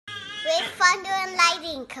where thunder and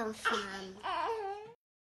lightning come from?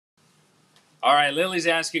 All right, Lily's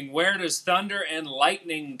asking, where does thunder and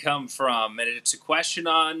lightning come from? And it's a question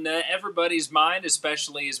on everybody's mind,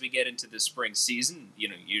 especially as we get into the spring season. You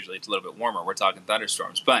know, usually it's a little bit warmer. We're talking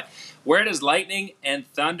thunderstorms. But where does lightning and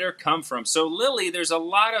thunder come from? So, Lily, there's a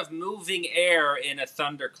lot of moving air in a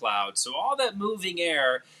thundercloud. So all that moving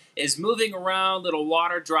air is moving around little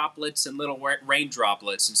water droplets and little rain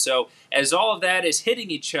droplets. And so as all of that is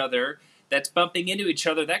hitting each other, that's bumping into each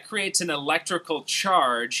other, that creates an electrical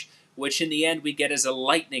charge, which in the end we get as a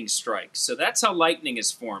lightning strike. So that's how lightning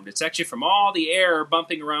is formed. It's actually from all the air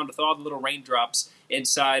bumping around with all the little raindrops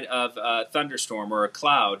inside of a thunderstorm or a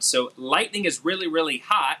cloud. So lightning is really, really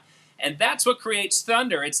hot, and that's what creates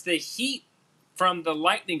thunder. It's the heat from the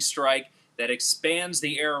lightning strike that expands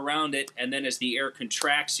the air around it, and then as the air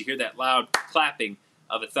contracts, you hear that loud clapping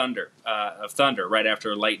of thunder right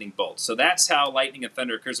after a lightning bolt. So that's how lightning and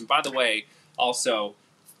thunder occurs. And by the way, also,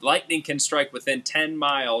 lightning can strike within 10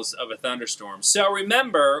 miles of a thunderstorm. So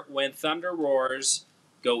remember, when thunder roars,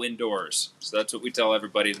 go indoors. So that's what we tell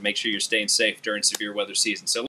everybody to make sure you're staying safe during severe weather season. So